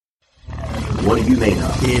What Are You Made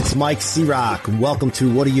Of? It's Mike C-Rock, and welcome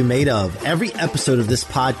to What Are You Made Of? Every episode of this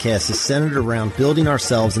podcast is centered around building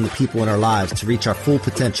ourselves and the people in our lives to reach our full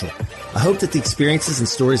potential. I hope that the experiences and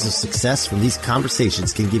stories of success from these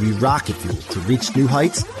conversations can give you rocket fuel to reach new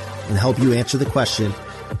heights and help you answer the question,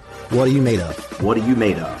 what are you made of? What are you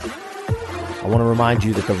made of? I want to remind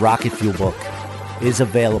you that the Rocket Fuel book is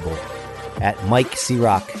available at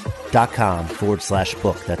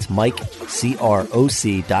MikeCroc.com/book. That's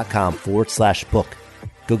MikeCroc.com/book.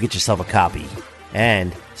 Go get yourself a copy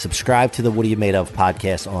and subscribe to the What Are You Made Of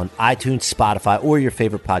podcast on iTunes, Spotify, or your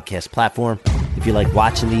favorite podcast platform. If you like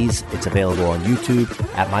watching these, it's available on YouTube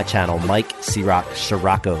at my channel, Mike C-Roc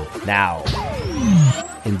Scirocco. Now,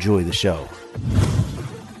 enjoy the show.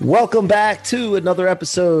 Welcome back to another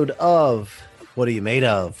episode of What Are You Made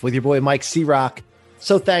Of with your boy, Mike C-Roc.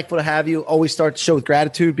 So thankful to have you. Always start the show with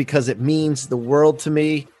gratitude because it means the world to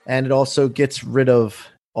me. And it also gets rid of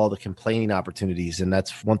all the complaining opportunities. And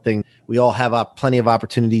that's one thing. We all have plenty of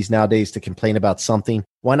opportunities nowadays to complain about something.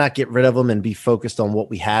 Why not get rid of them and be focused on what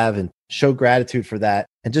we have and show gratitude for that?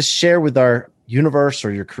 And just share with our universe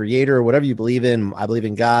or your creator or whatever you believe in. I believe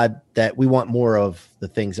in God, that we want more of the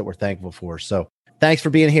things that we're thankful for. So thanks for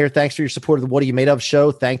being here. Thanks for your support of the What Are You Made Of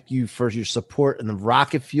show. Thank you for your support in the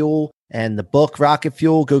Rocket Fuel and the book Rocket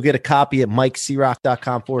Fuel. Go get a copy at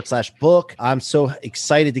MikeCroc.com/book. I'm so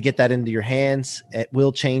excited to get that into your hands. It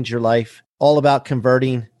will change your life. All about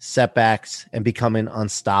converting setbacks and becoming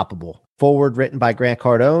unstoppable. Forward written by Grant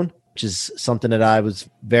Cardone, which is something that I was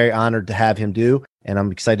very honored to have him do. And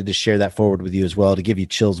I'm excited to share that forward with you as well, to give you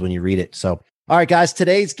chills when you read it. So, all right, guys,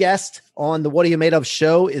 today's guest on the What Are You Made Of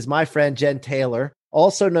show is my friend Jen Taylor,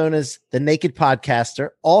 also known as the Naked Podcaster,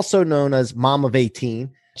 also known as Mom of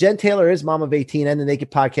 18. Jen Taylor is Mom of 18 and the Naked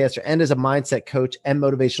Podcaster, and is a mindset coach and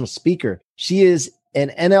motivational speaker. She is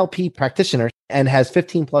an NLP practitioner and has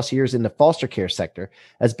 15 plus years in the foster care sector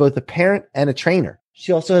as both a parent and a trainer.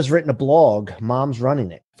 She also has written a blog, Mom's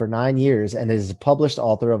Running It, for 9 years and is a published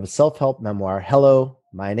author of a self-help memoir, Hello,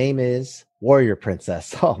 My Name Is Warrior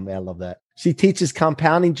Princess. Oh man, I love that. She teaches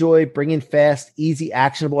compounding joy, bringing fast, easy,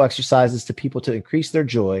 actionable exercises to people to increase their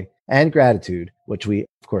joy and gratitude, which we,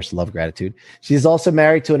 of course, love gratitude. She is also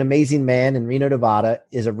married to an amazing man in Reno, Nevada,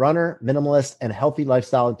 is a runner, minimalist, and healthy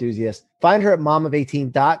lifestyle enthusiast. Find her at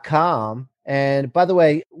momof18.com. And by the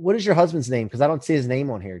way, what is your husband's name? Because I don't see his name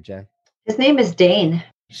on here, Jen. His name is Dane.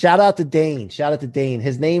 Shout out to Dane. Shout out to Dane.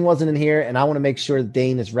 His name wasn't in here, and I want to make sure that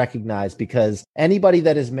Dane is recognized, because anybody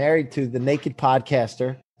that is married to the Naked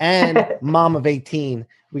Podcaster and Mom of 18,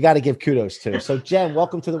 we got to give kudos to. So, Jen,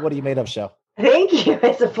 welcome to the What Are You Made Of show. Thank you.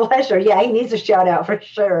 It's a pleasure. Yeah, he needs a shout out for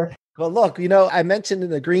sure. Well, look, I mentioned in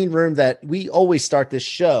the green room that we always start this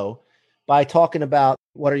show by talking about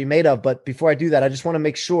what are you made of. But before I do that, I just want to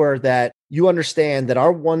make sure that you understand that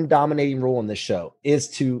our one dominating rule in this show is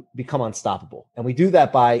to become unstoppable. And we do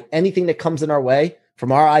that by anything that comes in our way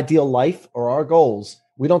from our ideal life or our goals.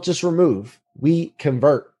 We don't just remove, we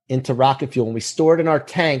convert into rocket fuel, and we store it in our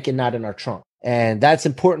tank and not in our trunk. And that's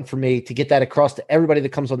important for me to get that across to everybody that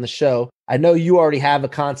comes on the show. I know you already have a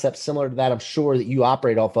concept similar to that, I'm sure, that you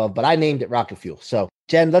operate off of, but I named it Rocket Fuel. So,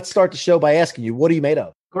 Jen, let's start the show by asking you, what are you made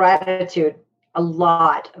of? Gratitude. A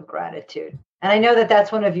lot of gratitude. And I know that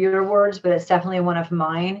that's one of your words, but it's definitely one of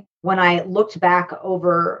mine. When I looked back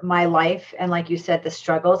over my life and, like you said, the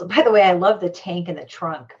struggles. By the way, I love the tank and the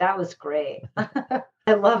trunk. That was great.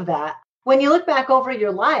 I love that. When you look back over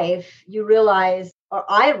your life, you realize, or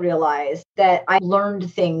I realized, that I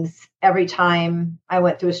learned things every time I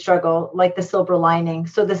went through a struggle, like the silver lining.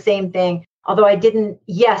 So the same thing, although I didn't,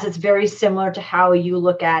 yes, it's very similar to how you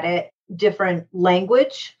look at it, different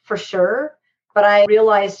language for sure. But I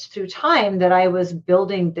realized through time that I was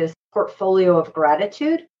building this portfolio of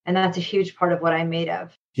gratitude. And that's a huge part of what I'm made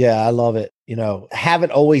of. Yeah, I love it.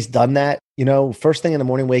 Haven't always done that. First thing in the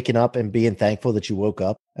morning, waking up and being thankful that you woke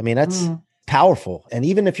up. I mean, that's powerful. And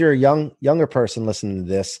even if you're a younger person listening to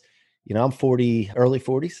this, I'm 40, early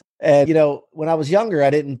 40s. And, when I was younger, I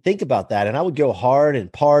didn't think about that. And I would go hard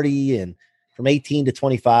and party and from 18 to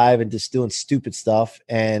 25 and just doing stupid stuff.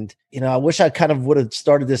 And, I wish I kind of would have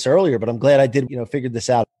started this earlier, but I'm glad I did, figured this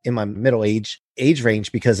out in my middle age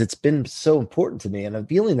range, because it's been so important to me. And the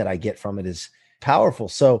feeling that I get from it is powerful.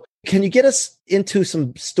 So can you get us into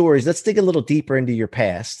some stories? Let's dig a little deeper into your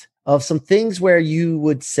past of some things where you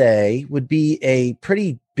would say would be a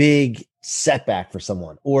pretty big setback for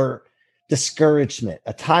someone, or discouragement,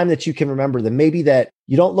 a time that you can remember that maybe that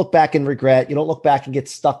you don't look back and regret, you don't look back and get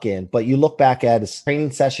stuck in, but you look back at a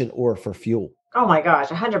training session or for fuel. Oh my gosh,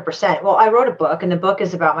 100%. Well, I wrote a book, and the book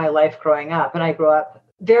is about my life growing up. And I grew up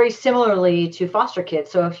very similarly to foster kids.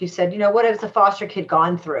 So if you said, what has a foster kid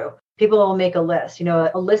gone through? people will make a list,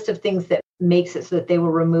 a list of things that makes it so that they were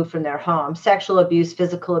removed from their home. Sexual abuse,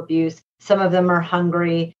 physical abuse. Some of them are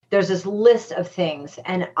hungry. There's this list of things,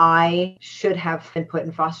 and I should have been put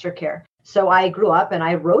in foster care. So I grew up and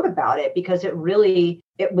I wrote about it because it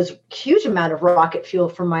was a huge amount of rocket fuel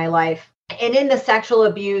for my life. And in the sexual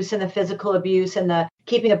abuse and the physical abuse and the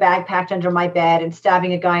keeping a bag packed under my bed and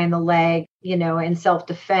stabbing a guy in the leg, in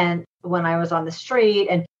self-defense when I was on the street,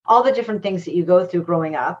 and all the different things that you go through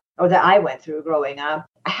growing up, or that I went through growing up,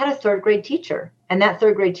 I had a third grade teacher. And that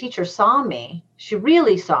third grade teacher saw me. She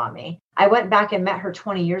really saw me. I went back and met her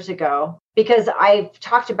 20 years ago because I've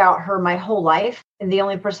talked about her my whole life. And the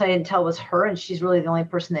only person I didn't tell was her. And she's really the only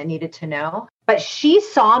person that needed to know. But she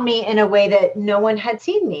saw me in a way that no one had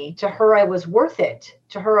seen me. To her, I was worth it.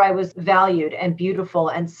 To her, I was valued and beautiful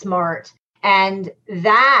and smart. And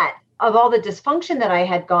that, of all the dysfunction that I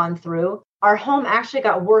had gone through, our home actually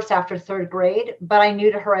got worse after third grade, but I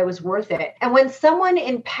knew to her I was worth it. And when someone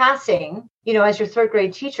in passing, as your third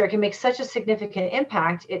grade teacher can make such a significant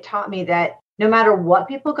impact, it taught me that no matter what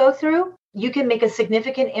people go through, you can make a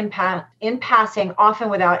significant impact in passing, often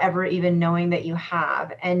without ever even knowing that you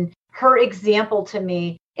have. And her example to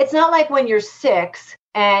me, it's not like when you're 6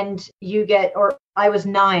 and or I was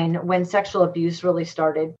 9 when sexual abuse really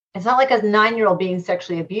started. It's not like a 9-year-old being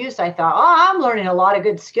sexually abused. I thought, I'm learning a lot of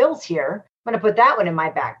good skills here. I'm going to put that one in my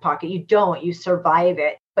back pocket. You don't, you survive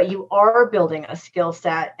it, but you are building a skill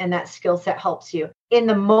set, and that skill set helps you. In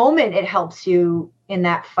the moment, it helps you in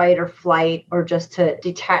that fight or flight, or just to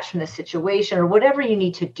detach from the situation, or whatever you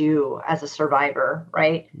need to do as a survivor,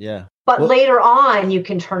 right? Yeah. But later on, you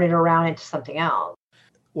can turn it around into something else.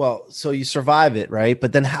 Well, so you survive it, right?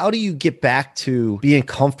 But then how do you get back to being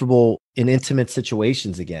comfortable in intimate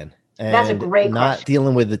situations again? And that's a great not question.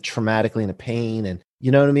 Dealing with the traumatically and the pain, and you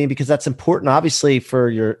know what I mean? Because that's important, obviously, for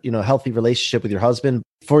your, healthy relationship with your husband,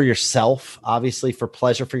 for yourself, obviously, for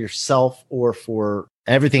pleasure for yourself, or for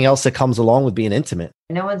everything else that comes along with being intimate.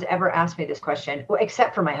 No one's ever asked me this question,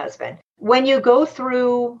 except for my husband. When you go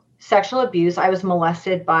through sexual abuse, I was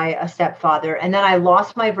molested by a stepfather, and then I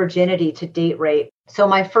lost my virginity to date rape. So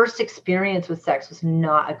my first experience with sex was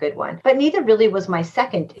not a good one, but neither really was my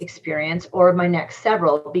second experience or my next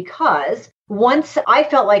several, because once I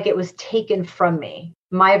felt like it was taken from me,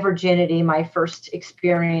 my virginity, my first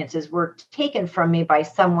experiences were taken from me by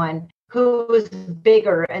someone who was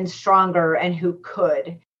bigger and stronger and who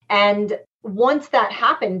could. And once that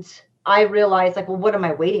happened, I realized, well, what am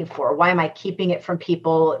I waiting for? Why am I keeping it from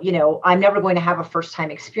people? I'm never going to have a first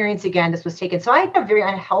time experience again. This was taken. So I had a very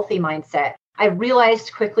unhealthy mindset. I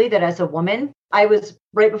realized quickly that as a woman, I was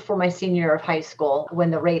right before my senior year of high school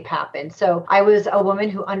when the rape happened. So I was a woman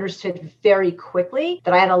who understood very quickly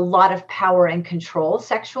that I had a lot of power and control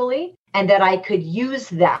sexually, and that I could use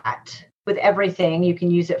that with everything. You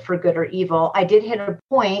can use it for good or evil. I did hit a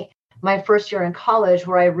point my first year in college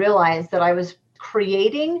where I realized that I was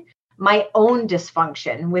creating my own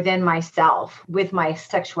dysfunction within myself with my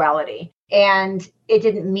sexuality. And it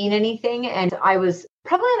didn't mean anything. And I was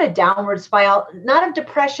probably on a downward spiral, not of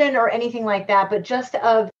depression or anything like that, but just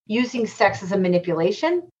of using sex as a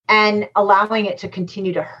manipulation and allowing it to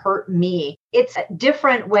continue to hurt me. It's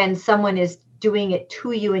different when someone is doing it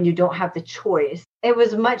to you and you don't have the choice. It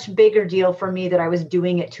was a much bigger deal for me that I was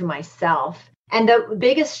doing it to myself. And the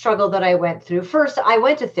biggest struggle that I went through, first, I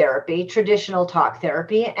went to therapy, traditional talk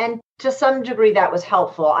therapy, and to some degree that was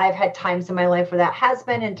helpful. I've had times in my life where that has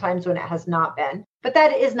been and times when it has not been. But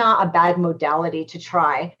that is not a bad modality to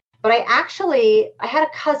try. But I had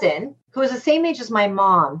a cousin who was the same age as my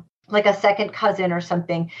mom, like a second cousin or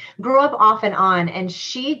something, grew up off and on, and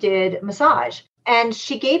she did massage. And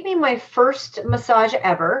she gave me my first massage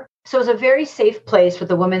ever. So it was a very safe place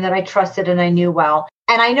with a woman that I trusted and I knew well.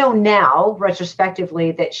 And I know now,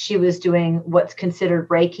 retrospectively, that she was doing what's considered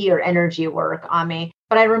Reiki or energy work on me.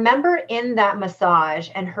 But I remember in that massage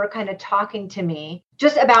and her kind of talking to me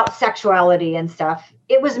just about sexuality and stuff.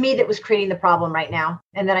 It was me that was creating the problem right now,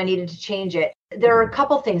 and that I needed to change it. There are a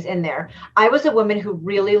couple things in there. I was a woman who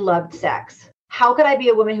really loved sex. How could I be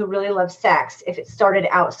a woman who really loves sex if it started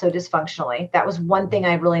out so dysfunctionally? That was one thing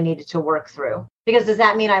I really needed to work through. Because does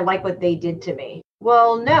that mean I like what they did to me?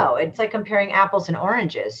 Well, no, it's like comparing apples and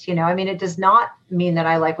oranges. It does not mean that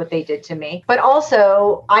I like what they did to me. But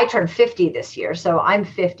also, I turned 50 this year, so I'm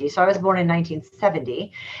 50. So I was born in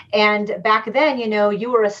 1970. And back then,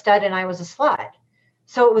 you were a stud and I was a slut.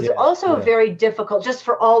 So it was very difficult just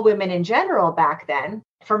for all women in general back then.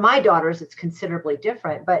 For my daughters, it's considerably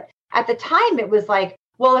different. But at the time, it was like,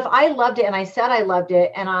 well, if I loved it and I said I loved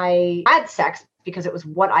it and I had sex because it was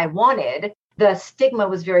what I wanted, the stigma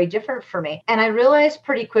was very different for me. And I realized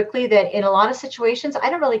pretty quickly that in a lot of situations, I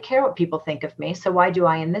don't really care what people think of me. So why do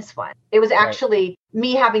I in this one? It was actually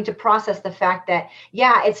me having to process the fact that,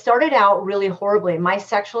 yeah, it started out really horribly. My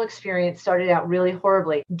sexual experience started out really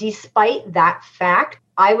horribly. Despite that fact,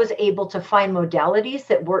 I was able to find modalities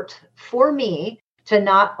that worked for me to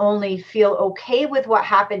not only feel okay with what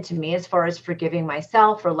happened to me as far as forgiving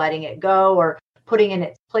myself or letting it go or putting in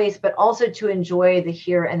its place, but also to enjoy the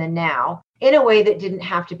here and the now in a way that didn't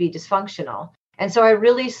have to be dysfunctional. And so I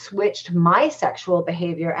really switched my sexual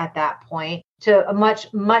behavior at that point to a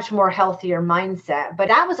much, much more healthier mindset. But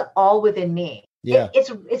that was all within me. Yeah.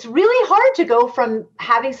 It's really hard to go from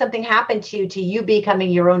having something happen to you becoming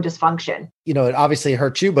your own dysfunction. You know, it obviously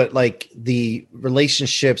hurt you, but like the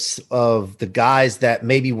relationships of the guys that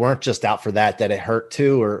maybe weren't just out for that it hurt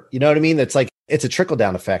too, or, you know what I mean? It's like, it's a trickle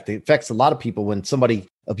down effect. It affects a lot of people when somebody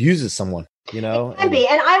abuses someone, you know? It can be.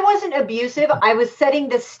 And I wasn't abusive. I was setting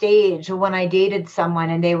the stage when I dated someone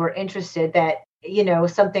and they were interested that, you know,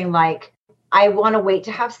 something like, I want to wait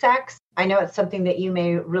to have sex. I know it's something that you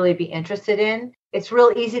may really be interested in. It's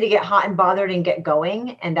real easy to get hot and bothered and get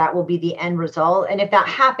going, and that will be the end result. And if that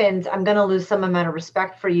happens, I'm going to lose some amount of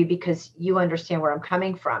respect for you because you understand where I'm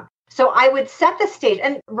coming from. So I would set the stage.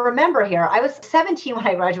 And remember here, I was 17 when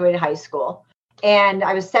I graduated high school, and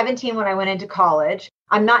I was 17 when I went into college.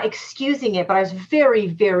 I'm not excusing it, but I was very,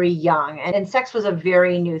 very young, and sex was a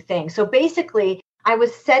very new thing. So basically, I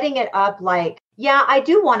was setting it up like, yeah, I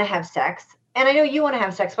do want to have sex. And I know you want to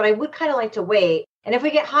have sex, but I would kind of like to wait. And if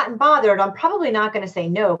we get hot and bothered, I'm probably not going to say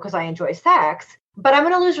no because I enjoy sex, but I'm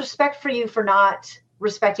going to lose respect for you for not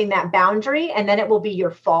respecting that boundary. And then it will be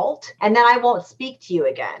your fault. And then I won't speak to you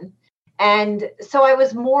again. And so I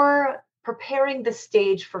was more preparing the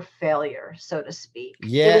stage for failure, so to speak.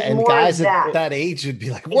 Yeah. And guys at that age would be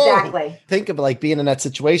like, whoa, exactly. Think of like being in that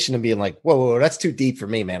situation and being like, whoa, that's too deep for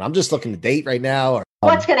me, man. I'm just looking to date right now. Or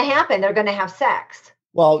what's going to happen? They're going to have sex.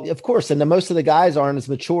 Well, of course. And most of the guys aren't as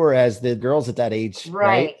mature as the girls at that age.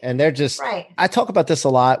 Right. And they're just, I talk about this a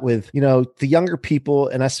lot with, you know, the younger people,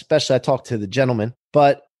 and especially I talk to the gentlemen,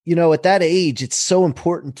 but you know, at that age, it's so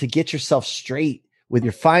important to get yourself straight with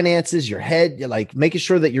your finances, your head, you're like making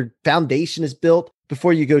sure that your foundation is built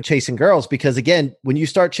before you go chasing girls. Because again, when you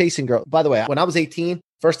start chasing girls, by the way, when I was 18,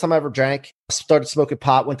 first time I ever drank, started smoking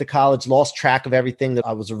pot, went to college, lost track of everything that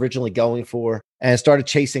I was originally going for, and started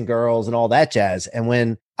chasing girls and all that jazz. And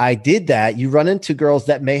when I did that, you run into girls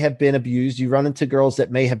that may have been abused. You run into girls that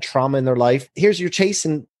may have trauma in their life. Here's your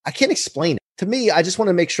chasing. I can't explain it. To me, I just want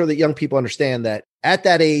to make sure that young people understand that at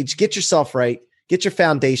that age, get yourself right, get your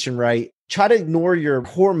foundation right. Try to ignore your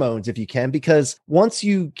hormones if you can, because once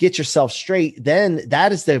you get yourself straight, then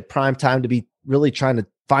that is the prime time to be really trying to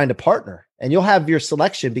find a partner. And you'll have your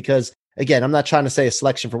selection because, again, I'm not trying to say a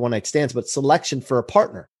selection for one night stands, but selection for a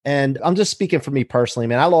partner. And I'm just speaking for me personally,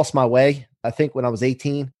 man. I lost my way, I think, when I was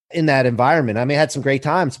 18 in that environment. I mean, I had some great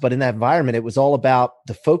times, but in that environment, it was all about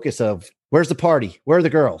the focus of where's the party? Where are the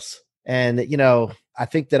girls? And, you know, I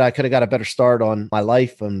think that I could have got a better start on my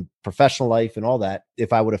life and professional life and all that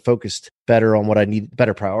if I would have focused better on what I need,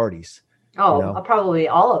 better priorities. Oh, you know? Probably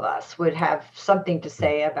all of us would have something to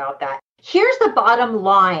say about that. Here's the bottom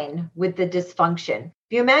line with the dysfunction.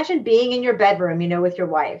 If you imagine being in your bedroom, you know, with your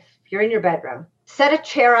wife, you're in your bedroom, set a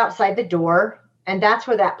chair outside the door, and that's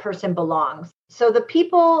where that person belongs. So the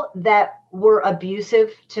people that were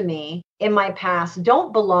abusive to me in my past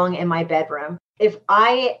don't belong in my bedroom. If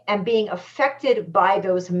I am being affected by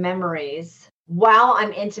those memories while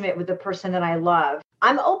I'm intimate with the person that I love,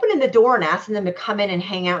 I'm opening the door and asking them to come in and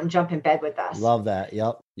hang out and jump in bed with us. Love that.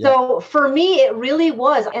 Yep. So for me, it really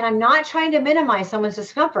was. And I'm not trying to minimize someone's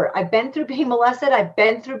discomfort. I've been through being molested. I've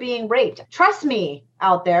been through being raped. Trust me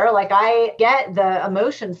out there. Like, I get the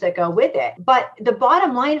emotions that go with it. But the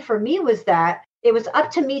bottom line for me was that it was up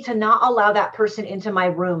to me to not allow that person into my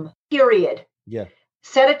room, period. Yeah.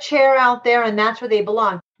 Set a chair out there, and that's where they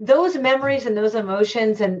belong. Those memories and those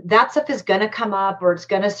emotions and that stuff is going to come up, or it's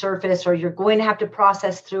going to surface, or you're going to have to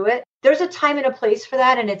process through it. There's a time and a place for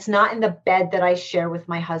that, and it's not in the bed that I share with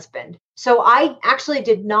my husband. So I actually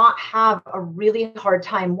did not have a really hard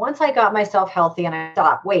time once I got myself healthy and I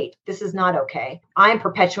thought, wait, this is not okay. I'm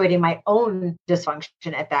perpetuating my own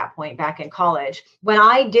dysfunction at that point back in college. When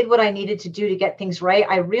I did what I needed to do to get things right,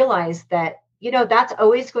 I realized that, you know, that's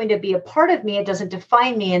always going to be a part of me. It doesn't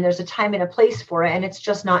define me, and there's a time and a place for it, and it's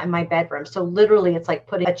just not in my bedroom. So literally, it's like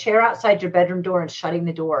putting a chair outside your bedroom door and shutting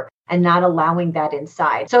the door and not allowing that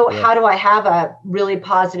inside. So how do I have a really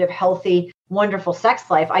positive, healthy, wonderful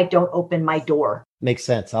sex life? I don't open my door. Makes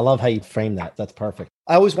sense. I love how you frame that. That's perfect.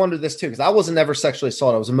 I always wondered this too, because I wasn't never sexually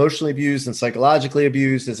assaulted. I was emotionally abused and psychologically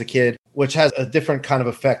abused as a kid, which has a different kind of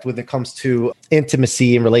effect when it comes to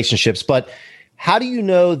intimacy and relationships. But how do you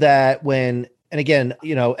know that when, and again,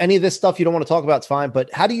 any of this stuff you don't want to talk about, it's fine,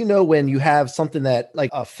 but how do you know when you have something that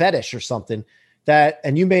like a fetish or something that,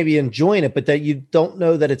 and you may be enjoying it, but that you don't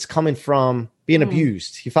know that it's coming from being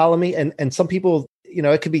abused? You follow me? And some people,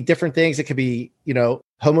 it could be different things. It could be,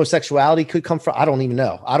 homosexuality could come from, I don't even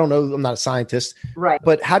know. I don't know. I'm not a scientist. Right.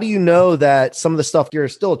 But how do you know that some of the stuff you're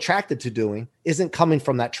still attracted to doing isn't coming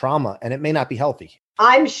from that trauma and it may not be healthy?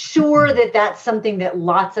 I'm sure that that's something that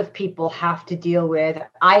lots of people have to deal with.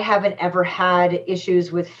 I haven't ever had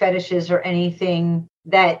issues with fetishes or anything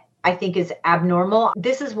that I think is abnormal.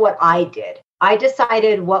 This is what I did. I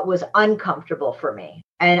decided what was uncomfortable for me.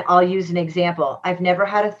 And I'll use an example. I've never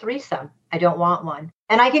had a threesome. I don't want one.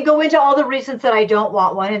 And I can go into all the reasons that I don't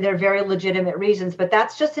want one, and they're very legitimate reasons, but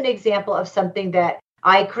that's just an example of something that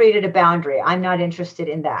I created a boundary. I'm not interested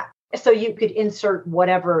in that. So you could insert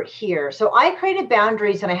whatever here. So I created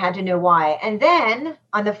boundaries and I had to know why. And then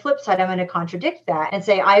on the flip side, I'm going to contradict that and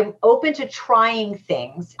say, I'm open to trying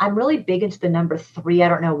things. I'm really big into the number 3. I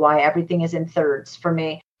don't know why everything is in thirds for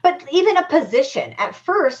me. But even a position, at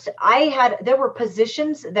first, there were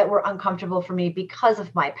positions that were uncomfortable for me because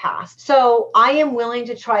of my past. So I am willing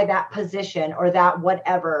to try that position or that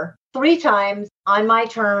whatever 3 times on my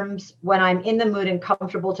terms when I'm in the mood and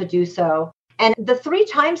comfortable to do so. And the 3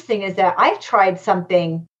 times thing is that I've tried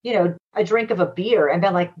something, a drink of a beer and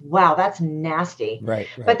been like, wow, that's nasty. Right.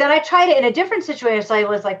 But then I tried it in a different situation. So I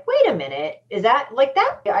was like, wait a minute, is that like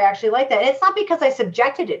that? I actually like that. And it's not because I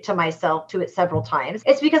subjected it to myself to it several times.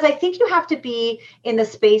 It's because I think you have to be in the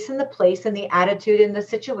space and the place and the attitude and the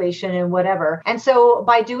situation and whatever. And so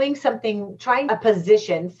by doing something, trying a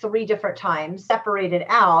position 3 different times, separated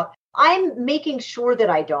out, I'm making sure that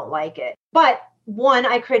I don't like it. But 1,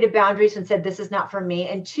 I created boundaries and said, this is not for me.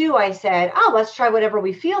 And 2, I said, let's try whatever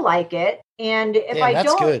we feel like it. And if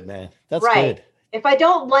that's good, man. That's right, good. If I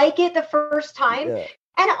don't like it the first time,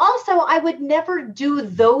 and also I would never do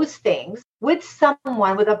those things with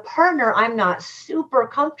someone, with a partner I'm not super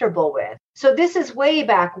comfortable with. So this is way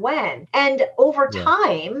back when. And over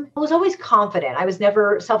time, I was always confident. I was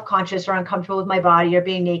never self-conscious or uncomfortable with my body or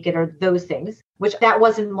being naked or those things, which that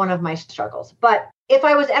wasn't one of my struggles. But if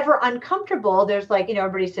I was ever uncomfortable, there's like,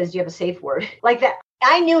 everybody says, do you have a safe word? Like that.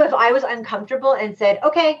 I knew if I was uncomfortable and said,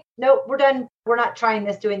 okay, no, we're done. We're not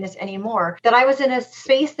doing this anymore, that I was in a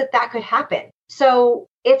space that could happen. So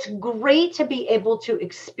it's great to be able to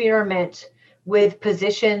experiment with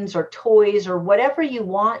positions or toys or whatever you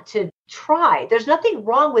want to try. There's nothing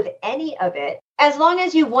wrong with any of it, as long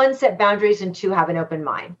as you 1, set boundaries and 2, have an open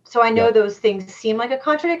mind. So I know those things seem like a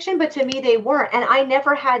contradiction, but to me they weren't. And I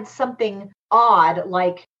never had something odd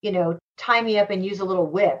like, tie me up and use a little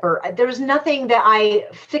whip, or there's nothing that I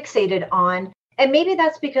fixated on. And maybe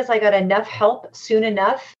that's because I got enough help soon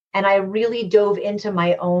enough. And I really dove into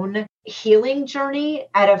my own healing journey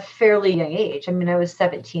at a fairly young age. I mean, I was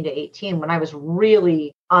 17 to 18 when I was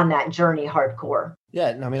really on that journey hardcore. Yeah.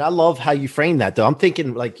 I mean, I love how you frame that though. I'm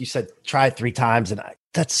thinking, like you said, try it 3 times. And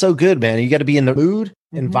that's so good, man. You got to be in the mood,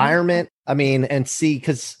 environment. I mean, and see,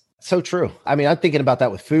 because so true. I mean, I'm thinking about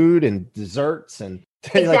that with food and desserts and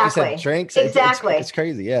Exactly. like you said, drinks. Exactly. It's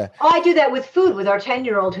crazy. Yeah. I do that with food with our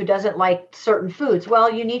 10-year-old who doesn't like certain foods.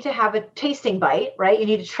 Well, you need to have a tasting bite, right? You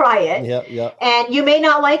need to try it. Yeah. And you may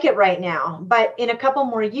not like it right now, but in a couple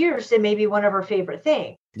more years, it may be one of her favorite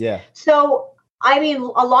things. Yeah. So, I mean,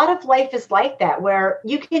 a lot of life is like that, where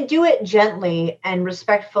you can do it gently and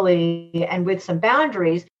respectfully and with some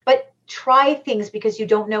boundaries, but try things because you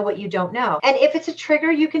don't know what you don't know. And if it's a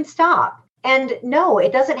trigger, you can stop. And no,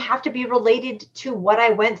 it doesn't have to be related to what I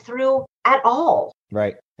went through at all.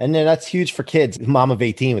 Right. And then that's huge for kids. Mom of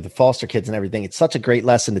 18 with the foster kids and everything. It's such a great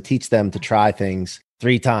lesson to teach them to try things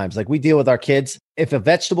 3 times. Like we deal with our kids. If a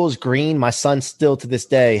vegetable is green, my son still to this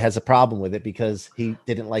day has a problem with it because he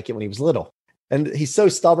didn't like it when he was little. And he's so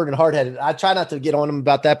stubborn and hard-headed. I try not to get on him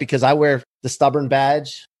about that because I wear the stubborn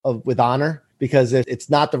badge with honor, because it's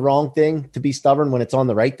not the wrong thing to be stubborn when it's on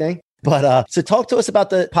the right thing. But so talk to us about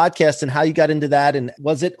the podcast and how you got into that. And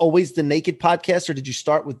was it always the naked podcast, or did you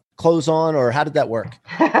start with clothes on, or how did that work?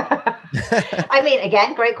 I mean,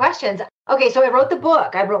 again, great questions. Okay, so I wrote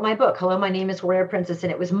my book, Hello, My Name is Warrior Princess,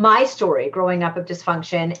 and it was my story growing up of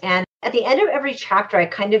dysfunction. And at the end of every chapter, I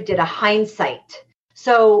kind of did a hindsight.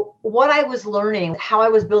 So what I was learning, how I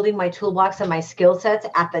was building my toolbox and my skill sets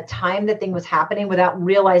at the time that thing was happening without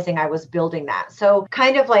realizing I was building that. So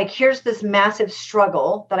kind of like, here's this massive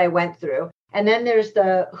struggle that I went through. And then there's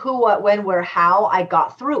the who, what, when, where, how I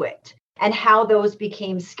got through it. and how those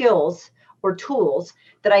became skills or tools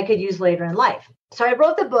that I could use later in life. So I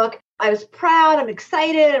wrote the book. I was proud. I'm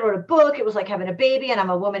excited. I wrote a book. It was like having a baby, and I'm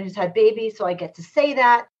a woman who's had babies, so I get to say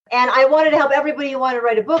that. And I wanted to help everybody who wanted to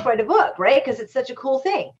write a book, right? Because it's such a cool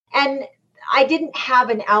thing. And I didn't have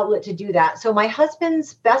an outlet to do that. So my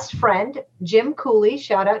husband's best friend, Jim Cooley,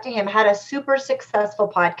 shout out to him, had a super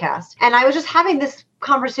successful podcast. And I was just having this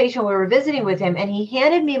conversation. We were visiting with him, and he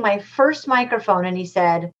handed me my first microphone and he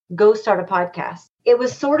said, go start a podcast. It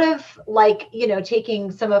was sort of like,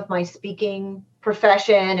 taking some of my speaking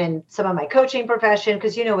profession and some of my coaching profession,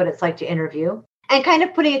 because you know what it's like to interview, and kind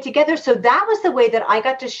of putting it together. So that was the way that I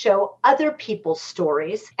got to show other people's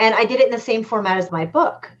stories. And I did it in the same format as my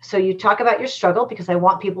book. So you talk about your struggle, because I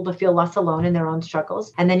want people to feel less alone in their own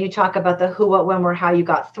struggles. And then you talk about the who, what, when, where, how you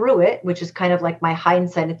got through it, which is kind of like my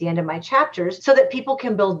hindsight at the end of my chapters, so that people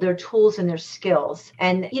can build their tools and their skills.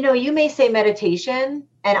 And, you may say meditation,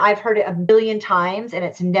 and I've heard it a billion times and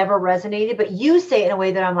it's never resonated, but you say it in a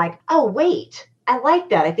way that I'm like, oh, wait, I like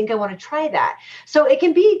that. I think I want to try that. So it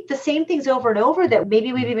can be the same things over and over that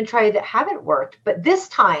maybe we've even tried that haven't worked, but this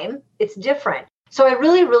time it's different. So I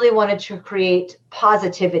really, really wanted to create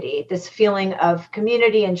positivity, this feeling of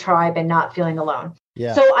community and tribe and not feeling alone.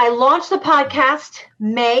 Yeah. So I launched the podcast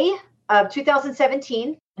May of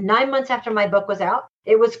 2017, 9 months after my book was out.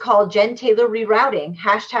 It was called Jen Taylor Rerouting,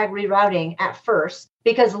 #rerouting at first,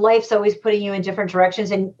 because life's always putting you in different directions.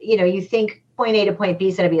 And, you think point A to point B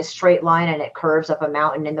is going to be a straight line, and it curves up a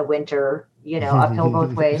mountain in the winter, uphill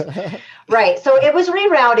both ways. Right. So it was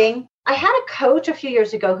rerouting. I had a coach a few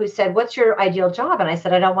years ago who said, what's your ideal job? And I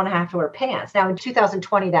said, I don't want to have to wear pants. Now in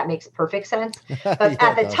 2020, that makes perfect sense. But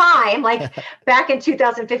at the time, like back in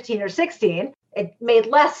 2015 or 16, it made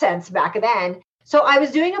less sense back then. So I was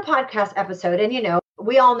doing a podcast episode, and,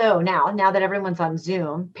 we all know now that everyone's on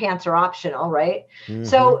Zoom, pants are optional, right? Mm-hmm.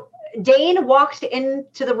 So Dane walked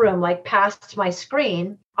into the room, like past my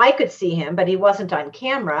screen. I could see him, but he wasn't on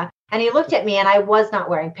camera. And he looked at me, and I was not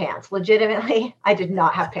wearing pants. Legitimately, I did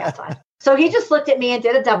not have pants on. So he just looked at me and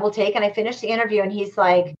did a double take, and I finished the interview, and he's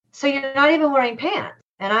like, so you're not even wearing pants?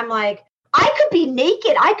 And I'm like, I could be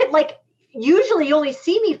naked. I could usually you only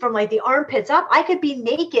see me from like the armpits up. I could be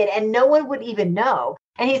naked and no one would even know.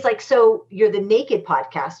 And he's like, so you're the naked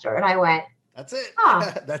podcaster. And I went, that's it.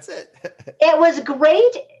 Huh. That's it. It was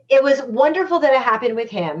great. It was wonderful that it happened with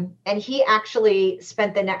him. And he actually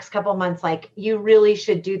spent the next couple of months like, you really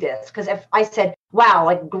should do this. Because if I said, wow,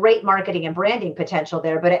 like great marketing and branding potential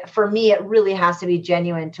there. But for me, it really has to be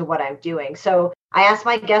genuine to what I'm doing. So I asked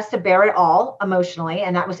my guests to bear it all emotionally.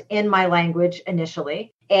 And that was in my language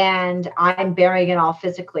initially. And I'm bearing it all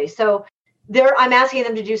physically. So I'm asking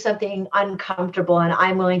them to do something uncomfortable, and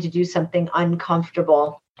I'm willing to do something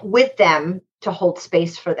uncomfortable with them to hold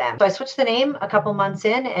space for them. So I switched the name a couple months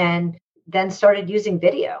in and then started using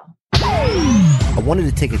video. I wanted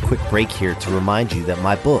to take a quick break here to remind you that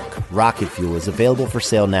my book, Rocket Fuel, is available for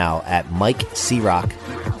sale now at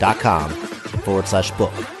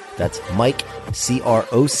MikeCroc.com/book. That's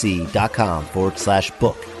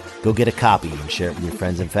MikeCroc.com/book. Go get a copy and share it with your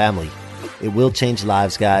friends and family. It will change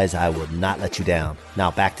lives, guys. I will not let you down.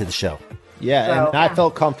 Now back to the show. Yeah, and I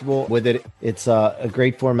felt comfortable with it. It's a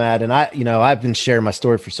great format, and I've been sharing my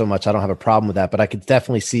story for so much. I don't have a problem with that, but I could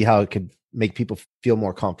definitely see how it could make people feel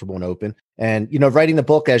more comfortable and open. And writing the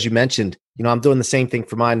book, as you mentioned, I'm doing the same thing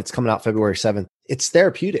for mine. It's coming out February 7th. It's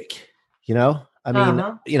therapeutic. I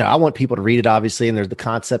mean, I want people to read it, obviously, and there's the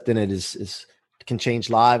concept in it is can change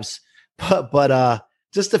lives, but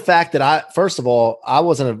just the fact that first of all, I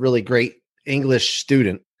wasn't a really great English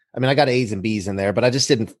student. I mean, I got A's and B's in there, but I just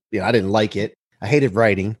didn't, I didn't like it. I hated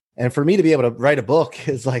writing. And for me to be able to write a book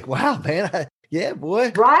is like, wow, man. Yeah,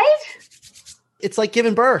 boy. Right? It's like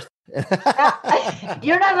giving birth.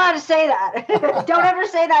 You're not allowed to say that. Don't ever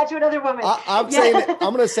say that to another woman. I'm saying it,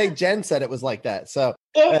 I'm going to say Jen said it was like that. So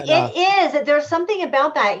it is. There's something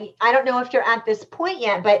about that. I don't know if you're at this point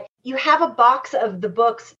yet, but you have a box of the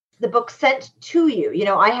books sent to you.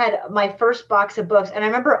 I had my first box of books, and I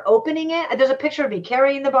remember opening it. There's a picture of me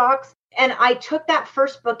carrying the box, and I took that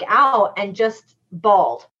first book out and just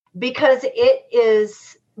bawled, because it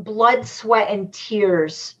is blood, sweat, and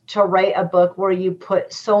tears to write a book where you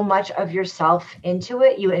put so much of yourself into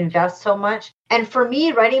it. You invest so much. And for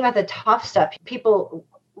me, writing about the tough stuff, people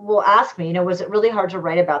will ask me, was it really hard to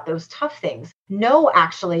write about those tough things? No,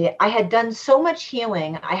 actually, I had done so much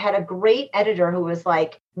healing. I had a great editor who was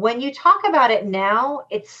like, when you talk about it now,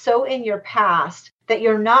 it's so in your past that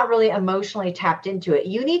you're not really emotionally tapped into it.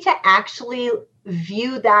 You need to actually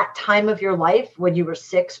view that time of your life when you were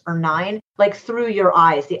 6 or 9, like through your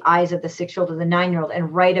eyes, the eyes of the 6-year-old or the 9-year-old,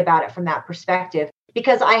 and write about it from that perspective.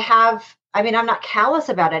 because I'm not callous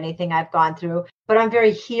about anything I've gone through, but I'm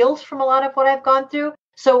very healed from a lot of what I've gone through.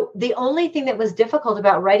 So the only thing that was difficult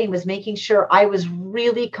about writing was making sure I was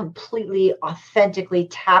really completely, authentically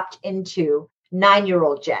tapped into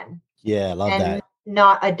 9-year-old Jen. Yeah, I love and that.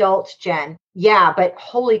 not adult Jen. Yeah, but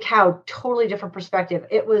holy cow, totally different perspective.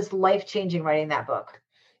 It was life-changing writing that book.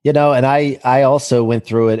 And I also went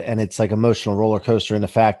through it, and it's like emotional roller coaster in the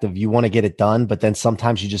fact of you want to get it done, but then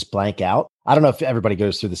sometimes you just blank out. I don't know if everybody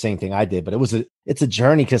goes through the same thing I did, but it's a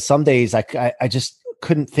journey, because some days I just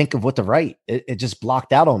couldn't think of what to write. It just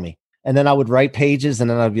blocked out on me. And then I would write pages, and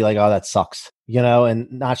then I'd be like, oh, that sucks,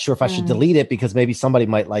 and not sure if I should delete it because maybe somebody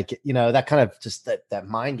might like it, that kind of just that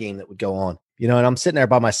mind game that would go on, and I'm sitting there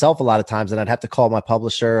by myself a lot of times, and I'd have to call my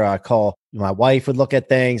publisher. I'd call my wife, would look at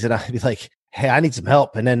things, and I'd be like, hey, I need some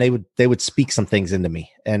help. And then they would speak some things into me,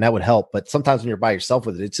 and that would help. But sometimes when you're by yourself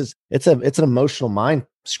with it, it's an emotional mind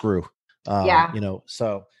screw.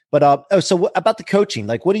 So about the coaching,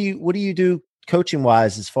 like, what do you do coaching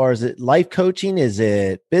wise, as far as life coaching? Is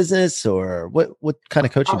it business, or what kind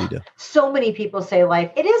of coaching do you do? So many people say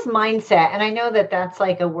life. It is mindset. And I know that that's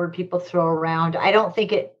like a word people throw around. I don't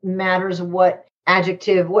think it matters what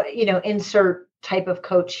adjective, insert type of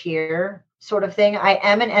coach here sort of thing. I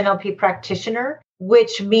am an NLP practitioner,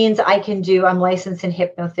 which means I'm licensed in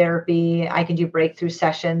hypnotherapy. I can do breakthrough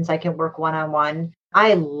sessions. I can work one-on-one.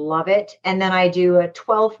 I love it. And then I do a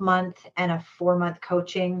 12-month and a 4-month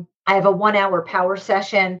coaching. I have a 1-hour power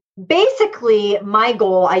session. Basically, my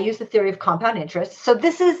goal, I use the theory of compound interest. So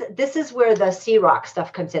this is where the C-Rock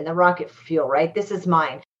stuff comes in, the rocket fuel, right? This is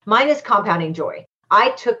mine. Mine is compounding joy.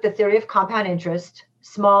 I took the theory of compound interest,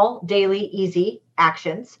 small, daily, easy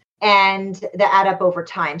actions, and that add up over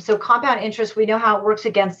time. So compound interest, we know how it works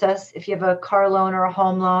against us if you have a car loan or a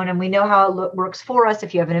home loan, and we know how it works for us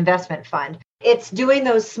if you have an investment fund. It's doing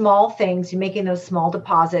those small things, making those small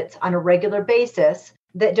deposits on a regular basis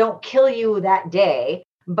that don't kill you that day,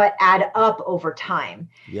 but add up over time.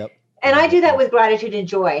 Yep. And I do that with gratitude and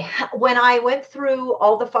joy. When I went through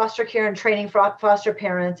all the foster care and training for foster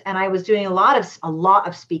parents, and I was doing a lot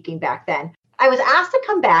of speaking back then, I was asked to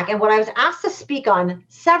come back. And what I was asked to speak on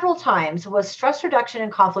several times was stress reduction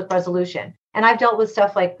and conflict resolution. And I've dealt with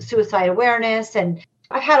stuff like suicide awareness, and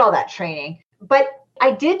I've had all that training. But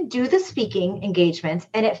I did do the speaking engagements,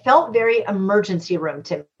 and it felt very emergency room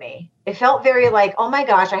to me. It felt very like, oh my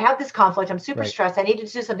gosh, I have this conflict. I'm super stressed. I need to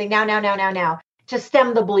do something now to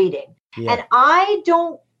stem the bleeding. Yeah. And I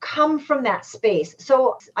don't come from that space.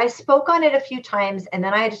 So I spoke on it a few times, and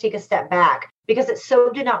then I had to take a step back because it so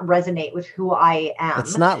did not resonate with who I am.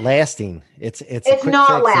 It's not lasting. It's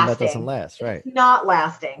not lasting. That doesn't last, right? It's not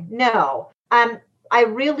lasting. No. I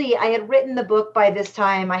had written the book by this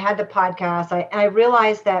time. I had the podcast. I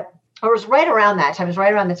realized that it was right around that time. It was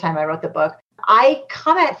right around the time I wrote the book. I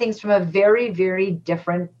come at things from a very, very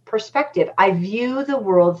different perspective. I view the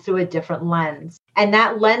world through a different lens. And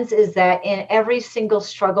that lens is that in every single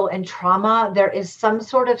struggle and trauma, there is some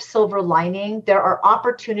sort of silver lining. There are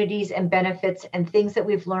opportunities and benefits and things that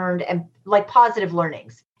we've learned, and like positive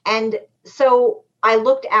learnings. And so I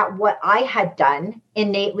looked at what I had done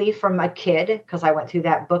innately from a kid, because I went through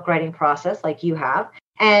that book writing process like you have,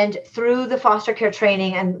 and through the foster care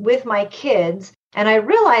training and with my kids. And I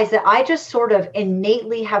realized that I just sort of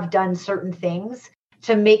innately have done certain things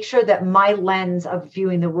to make sure that my lens of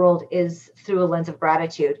viewing the world is through a lens of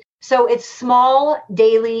gratitude. So it's small,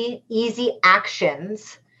 daily, easy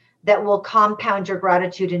actions that will compound your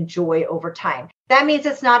gratitude and joy over time. That means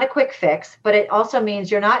it's not a quick fix, but it also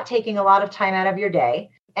means you're not taking a lot of time out of your day.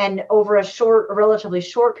 And over a relatively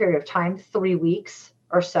short period of time, 3 weeks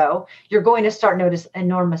or so, you're going to start notice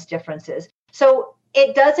enormous differences. So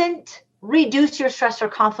it doesn't reduce your stress or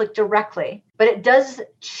conflict directly, but it does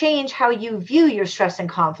change how you view your stress and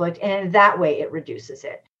conflict. And in that way, it reduces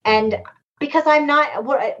it. And because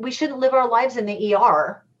we shouldn't live our lives in the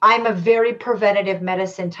ER. I'm a very preventative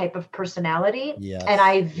medicine type of personality. Yes, and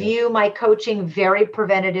I view my coaching very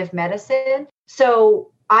preventative medicine.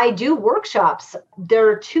 So I do workshops. There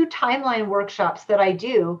are 2 timeline workshops that I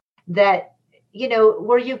do that,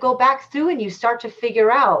 where you go back through and you start to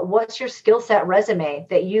figure out what's your skill set resume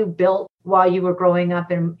that you built while you were growing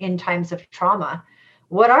up in times of trauma.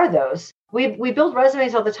 What are those? We build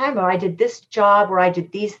resumes all the time. Or I did this job, or I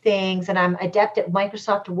did these things, and I'm adept at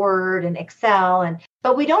Microsoft Word and Excel.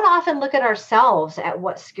 But we don't often look at ourselves at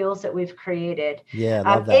what skills that we've created. Yeah,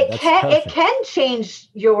 I love that. It can change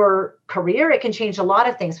your career. It can change a lot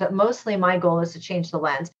of things, but mostly my goal is to change the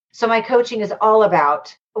lens. So my coaching is all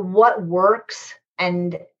about what works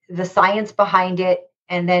and the science behind it,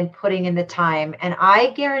 and then putting in the time. And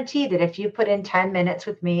I guarantee that if you put in 10 minutes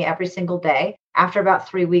with me every single day, after about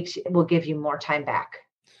 3 weeks, it will give you more time back.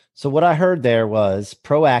 So what I heard there was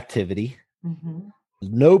proactivity,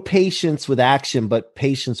 no patience with action, but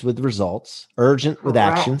patience with results, urgent with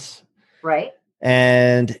actions, right?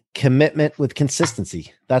 And commitment with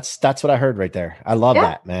consistency. That's what I heard right there. I love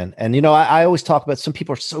that, man. And, you know, I always talk about some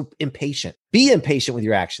people are so impatient. Be impatient with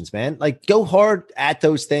your actions, man. Like go hard at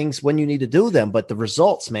those things when you need to do them. But the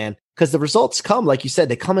results, man, because the results come, like you said,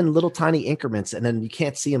 they come in little tiny increments and then you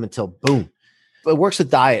can't see them until boom. It works with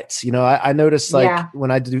diets. You know, I notice like when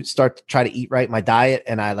I do start to try to eat right, my diet,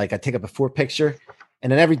 and I take a before picture.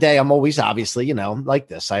 And then every day I'm always obviously, you know, like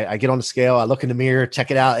this. I get on the scale, I look in the mirror, check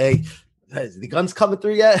it out. Hey, is the gun's coming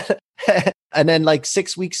through yet? And then like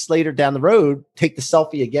 6 weeks later down the road, take the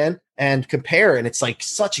selfie again and compare. And it's like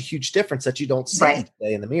such a huge difference that you don't see each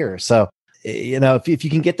day in the mirror. So, you know, if you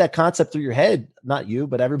can get that concept through your head, not you,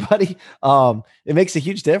 but everybody, it makes a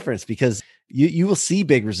huge difference because you will see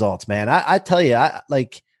big results, man. I tell you,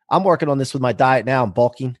 I'm working on this with my diet now. I'm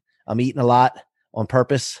bulking. I'm eating a lot on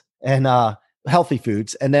purpose and healthy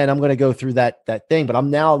foods. And then I'm going to go through that thing. But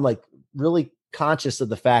I'm like really conscious of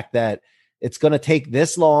the fact that it's going to take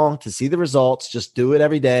this long to see the results. Just do it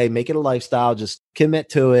every day, make it a lifestyle, just commit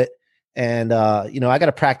to it. And, you know, I got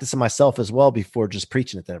to practice it myself as well before just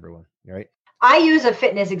preaching it to everyone. Right. I use a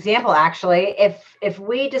fitness example, actually. If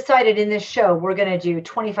we decided in this show, we're going to do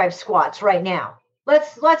 25 squats right now,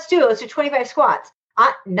 let's do 25 squats.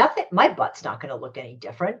 Nothing, my butt's not going to look any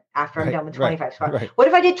different after I'm done with 25 squats. Right. What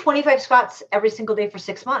if I did 25 squats every single day for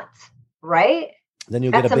 6 months? Right. Then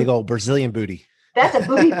you'll get a big old Brazilian booty. That's a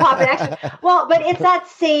booty pop in action. Well, but it's that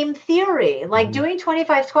same theory. Like doing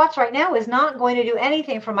 25 squats right now is not going to do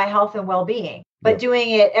anything for my health and well-being, but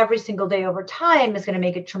doing it every single day over time is going to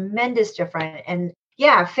make a tremendous difference. And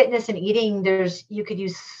yeah, fitness and eating, you could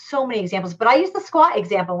use so many examples, but I use the squat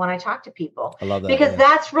example when I talk to people. I love that. Because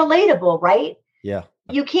that's relatable, right? Yeah.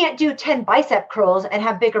 You can't do 10 bicep curls and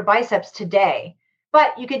have bigger biceps today,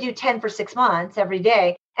 but you could do 10 for 6 months every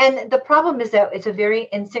day. And the problem is that it's a very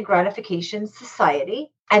instant gratification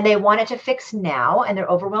society and they want it to fix now and they're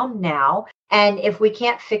overwhelmed now. And if we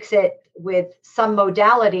can't fix it with some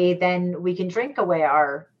modality, then we can drink away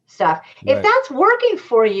our stuff. Right. If that's working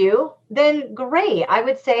for you, then great. I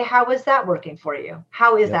would say, how is that working for you?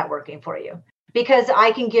 How is that working for you? Because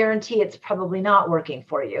I can guarantee it's probably not working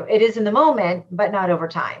for you. It is in the moment, but not over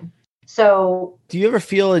time. So do you ever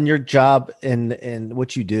feel in your job and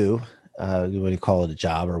what you do, when you call it a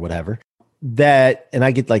job or whatever, that, and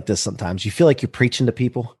I get like this sometimes, you feel like you're preaching to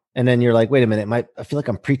people and then you're like, wait a minute, I feel like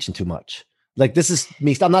I'm preaching too much. Like this is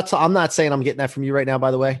me. I'm not saying I'm getting that from you right now,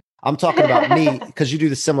 by the way. I'm talking about me because you do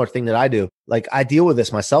the similar thing that I do. Like I deal with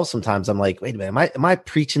this myself sometimes. I'm like, wait a minute, am I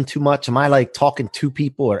preaching too much? Am I like talking to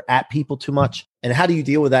people or at people too much? And how do you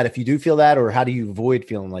deal with that if you do feel that, or how do you avoid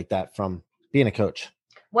feeling like that from being a coach?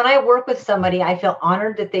 When I work with somebody, I feel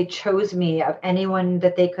honored that they chose me of anyone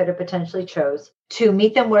that they could have potentially chose to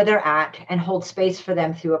meet them where they're at and hold space for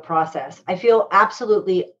them through a process. I feel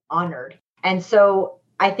absolutely honored. And so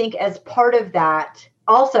I think as part of that,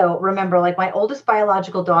 also remember, like my oldest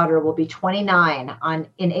biological daughter will be 29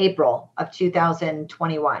 in April of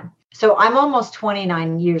 2021. So I'm almost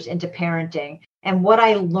 29 years into parenting. And what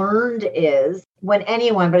I learned is when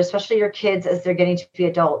anyone, but especially your kids as they're getting to be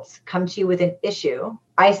adults, come to you with an issue,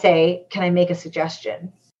 I say, can I make a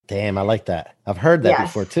suggestion? Damn, I like that. I've heard that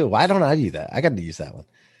before too. Why don't I do that? I got to use that one.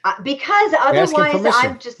 Because otherwise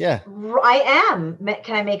I'm just, I am.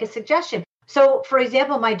 Can I make a suggestion? So for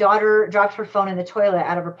example, my daughter dropped her phone in the toilet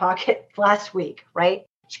out of her pocket last week, right?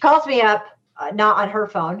 She calls me up, not on her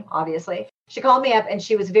phone, obviously. She called me up and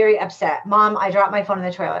she was very upset. Mom, I dropped my phone in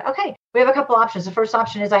the toilet. Okay, we have a couple options. The first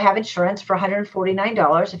option is I have insurance for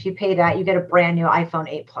 $149. If you pay that, you get a brand new iPhone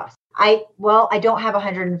 8 Plus. I don't have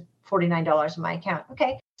 $149 in my account.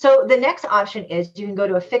 Okay. So the next option is you can go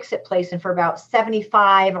to a fix-it place and for about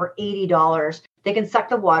 $75 or $80, they can suck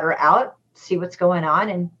the water out, see what's going on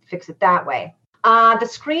and fix it that way. The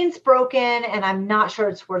screen's broken and I'm not sure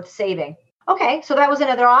it's worth saving. Okay, so that was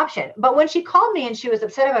another option. But when she called me and she was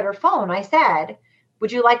upset about her phone, I said,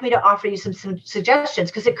 would you like me to offer you some suggestions?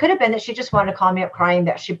 Because it could have been that she just wanted to call me up crying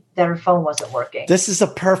that her phone wasn't working. This is a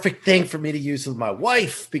perfect thing for me to use with my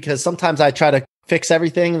wife because sometimes I try to fix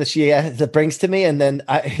everything that brings to me. And then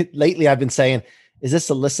lately I've been saying, is this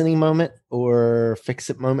a listening moment or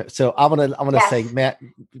fix it moment? So I'm gonna say,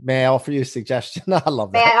 may I offer you a suggestion? I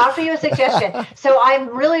love that. May I offer you a suggestion? So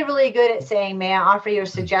I'm really, really good at saying, may I offer you a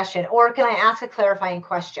suggestion? Or can I ask a clarifying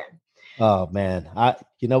question? Oh man,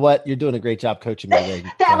 you know what? You're doing a great job coaching me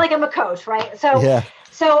today. That like I'm a coach, right? So yeah,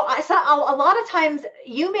 so a lot of times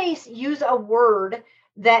you may use a word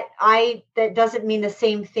that doesn't mean the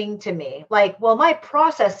same thing to me. Like, well, my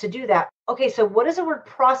process to do that. Okay, so what does the word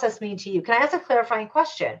process mean to you? Can I ask a clarifying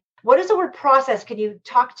question? What is the word process? Can you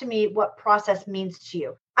talk to me what process means to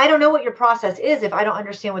you? I don't know what your process is if I don't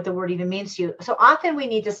understand what the word even means to you. So often we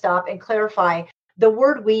need to stop and clarify the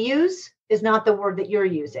word we use is not the word that you're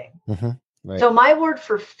using. Mm-hmm. Right. So my word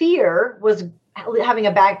for fear was having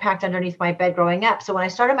a bag packed underneath my bed growing up. So when I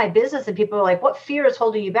started my business and people were like, what fear is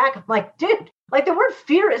holding you back? I'm like, dude, like the word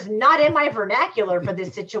fear is not in my vernacular for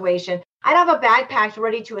this situation. I'd have a bag packed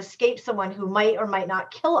ready to escape someone who might or might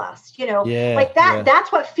not kill us, like that. Yeah.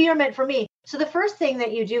 That's what fear meant for me. So the first thing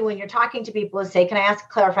that you do when you're talking to people is say, can I ask a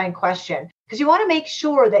clarifying question? Because you want to make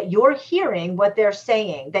sure that you're hearing what they're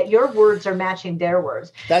saying, that your words are matching their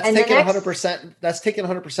words. That's taking 100%. That's taking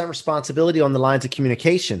 100% responsibility on the lines of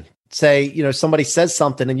communication. Say, somebody says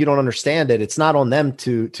something and you don't understand it. It's not on them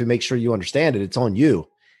to make sure you understand it. It's on you.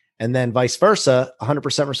 And then vice versa,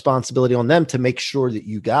 100% responsibility on them to make sure that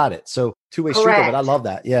you got it. So two-way street, but I love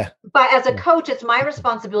that. Yeah. But as a coach, it's my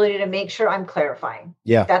responsibility to make sure I'm clarifying.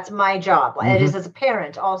 Yeah. That's my job. Mm-hmm. It is as a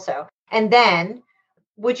parent also. And then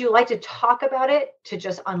would you like to talk about it, to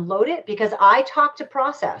just unload it? Because I talk to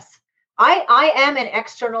process. I am an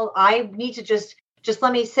external. I need to just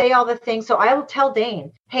let me say all the things. So I will tell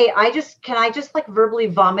Dane, hey, can I just like verbally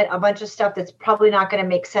vomit a bunch of stuff that's probably not going to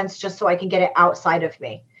make sense just so I can get it outside of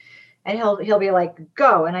me. And he'll be like,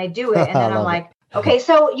 go. And I do it. And then I'm like, okay,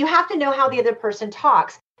 so you have to know how the other person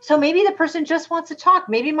talks. So maybe the person just wants to talk.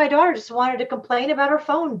 Maybe my daughter just wanted to complain about her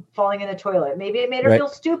phone falling in the toilet. Maybe it made her feel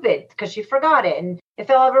stupid because she forgot it and it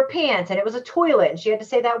fell out of her pants and it was a toilet and she had to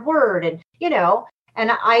say that word. And,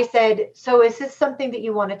 and I said, so is this something that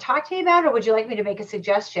you want to talk to me about, or would you like me to make a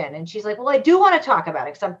suggestion? And she's like, well, I do want to talk about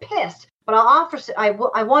it because I'm pissed, but I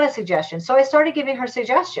want a suggestion. So I started giving her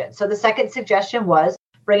suggestions. So the second suggestion was,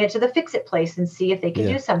 bring it to the fix-it place and see if they can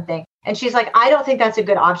do something. And she's like, I don't think that's a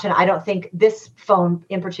good option. I don't think this phone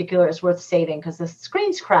in particular is worth saving because the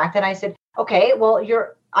screen's cracked. And I said, okay, well,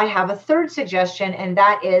 I have a third suggestion. And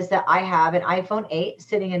that is that I have an iPhone 8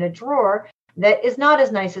 sitting in a drawer that is not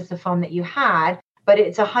as nice as the phone that you had, but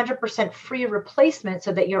it's 100% free replacement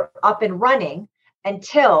so that you're up and running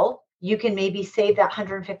until you can maybe save that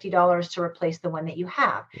 $150 to replace the one that you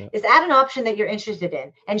have. Yeah. Is that an option that you're interested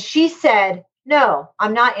in? And she said, no,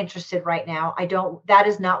 I'm not interested right now. That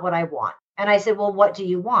is not what I want. And I said, well, what do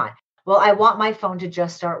you want? Well, I want my phone to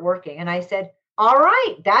just start working. And I said, all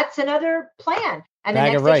right, that's another plan. And the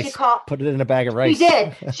next day she called. Put it in a bag of rice. She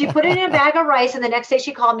did. She put it in a bag of rice. And the next day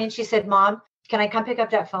she called me and she said, Mom, can I come pick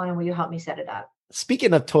up that phone and will you help me set it up?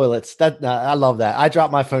 Speaking of toilets, I love that. I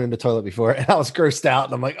dropped my phone in the toilet before and I was grossed out.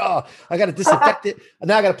 And I'm like, oh, I got to disinfect it. And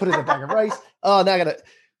now I got to put it in a bag of rice. Oh, now I got to.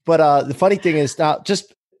 But the funny thing is now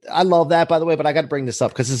I love that, by the way, but I got to bring this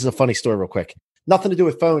up because this is a funny story real quick. Nothing to do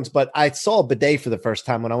with phones, but I saw a bidet for the first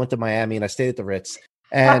time when I went to Miami and I stayed at the Ritz.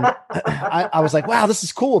 And I was like, wow, this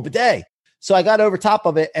is cool, a bidet. So I got over top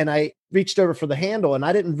of it and I reached over for the handle and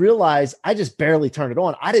I didn't realize, I just barely turned it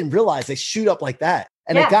on. I didn't realize they shoot up like that.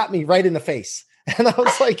 And it got me right in the face. And I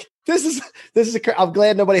was like, I'm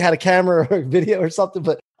glad nobody had a camera or a video or something,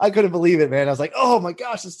 but I couldn't believe it, man. I was like, oh my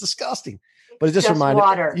gosh, it's disgusting. But it just reminded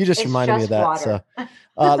me of that. Water.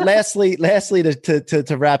 So lastly,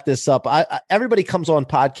 to wrap this up, everybody comes on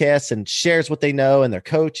podcasts and shares what they know and their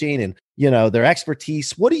coaching and, their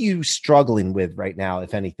expertise. What are you struggling with right now,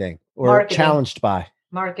 if anything, or challenged by?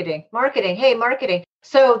 Marketing. Hey, marketing.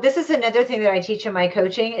 So this is another thing that I teach in my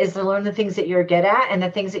coaching is to learn the things that you're good at and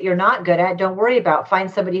the things that you're not good at. Don't worry about.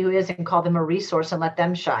 Find somebody who is and call them a resource and let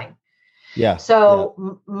them shine. Yeah.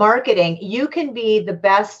 So marketing, you can be the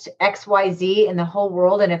best XYZ in the whole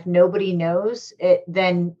world. And if nobody knows it,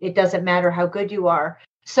 then it doesn't matter how good you are.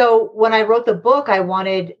 So when I wrote the book, I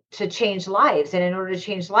wanted to change lives. And in order to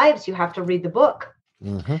change lives, you have to read the book.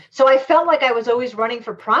 Mm-hmm. So I felt like I was always running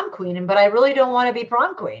for prom queen, but I really don't want to be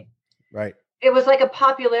prom queen. Right. It was like a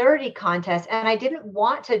popularity contest. And I didn't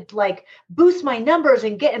want to like boost my numbers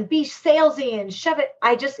and be salesy and shove it.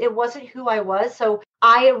 It wasn't who I was. So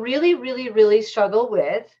I really, really, really struggle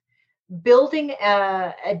with building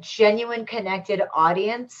a genuine connected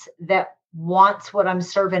audience that wants what I'm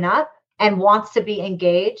serving up and wants to be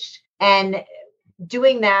engaged and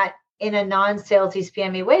doing that in a non-salesy,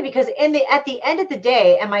 spammy way. Because at the end of the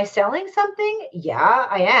day, am I selling something? Yeah,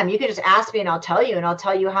 I am. You can just ask me and I'll tell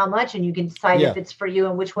you how much, and you can decide if it's for you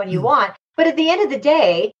and which one you want. But at the end of the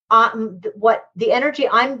day, what the energy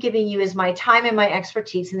I'm giving you is my time and my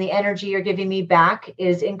expertise, and the energy you're giving me back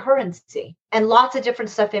is in currency and lots of different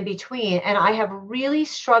stuff in between. And I have really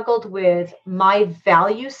struggled with my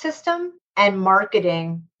value system and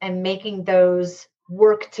marketing and making those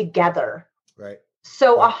work together. Right.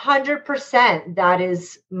 So 100%, that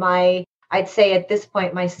is I'd say at this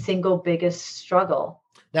point, my single biggest struggle.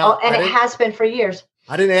 Now, and it has been for years.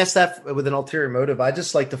 I didn't ask that with an ulterior motive. I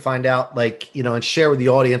just like to find out, and share with the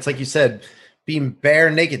audience, like you said, being bare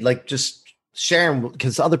naked, like just sharing,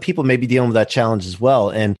 because other people may be dealing with that challenge as well.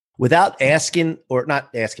 And without asking, or not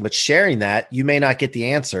asking, but sharing that, you may not get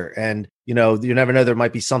the answer. And, you never know, there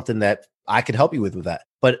might be something that I could help you with that.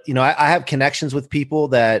 But, I have connections with people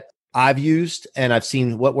that I've used, and I've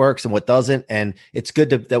seen what works and what doesn't. And it's good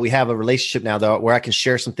that we have a relationship now, though, where I can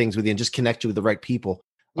share some things with you and just connect you with the right people.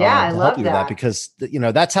 Yeah, I love that because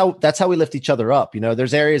that's how we lift each other up.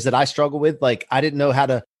 There's areas that I struggle with. Like, I didn't know how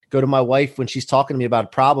to go to my wife when she's talking to me about a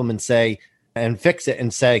problem and fix it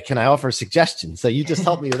and say, can I offer a suggestion? So you just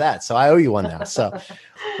helped me with that. So I owe you one now. So,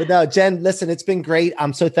 but no, Jen, listen, it's been great.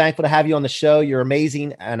 I'm so thankful to have you on the show. You're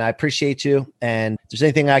amazing. And I appreciate you. And if there's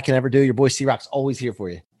anything I can ever do, your boy C-Rock's always here for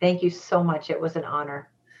you. Thank you so much. It was an honor.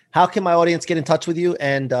 How can my audience get in touch with you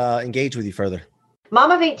and engage with you further?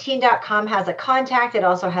 Momof18.com has a contact. It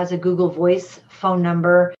also has a Google Voice phone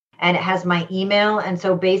number, and it has my email. And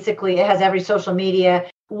so basically it has every social media.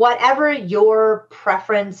 Whatever your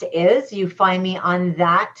preference is, you find me on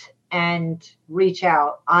that and reach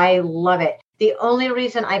out. I love it. The only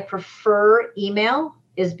reason I prefer email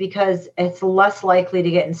is because it's less likely to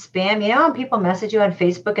get in spam. When people message you on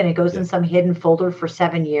Facebook and it goes in some hidden folder for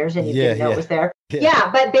 7 years and you didn't know it was there. Yeah,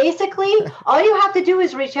 but basically all you have to do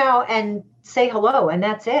is reach out and say hello, and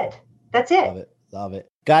that's it. That's it. Love it.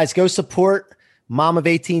 Guys, go support Mom of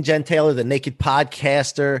 18, Jen Taylor, the Naked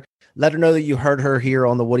Podcaster. Let her know that you heard her here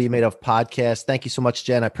on the What Are You Made Of podcast. Thank you so much,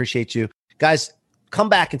 Jen. I appreciate you. Guys, come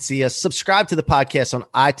back and see us. Subscribe to the podcast on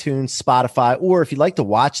iTunes, Spotify, or if you'd like to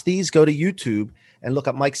watch these, go to YouTube and look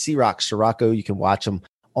up Mike C-Rock, Scirocco. You can watch them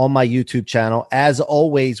on my YouTube channel. As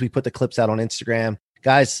always, we put the clips out on Instagram.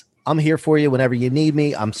 Guys, I'm here for you whenever you need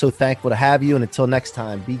me. I'm so thankful to have you. And until next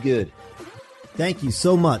time, be good. Thank you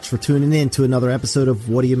so much for tuning in to another episode of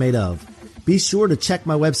What Are You Made Of? Be sure to check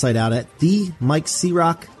my website out at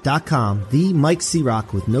themikecrock.com,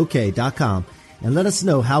 themikecrock with no K.com, and let us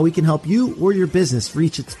know how we can help you or your business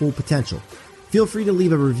reach its full potential. Feel free to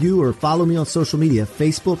leave a review or follow me on social media,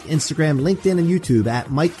 Facebook, Instagram, LinkedIn, and YouTube at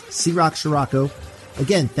Mike C-Rock Scirocco.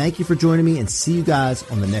 Again, thank you for joining me, and see you guys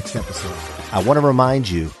on the next episode. I want to remind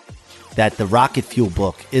you that the Rocket Fuel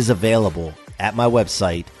book is available at my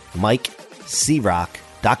website,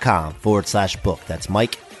 mikecrock.com/book. That's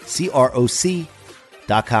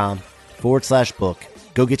mikecroc.com/book.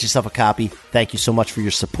 Go get yourself a copy. Thank you so much for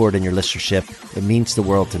your support and your listenership. It means the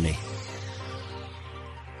world to me.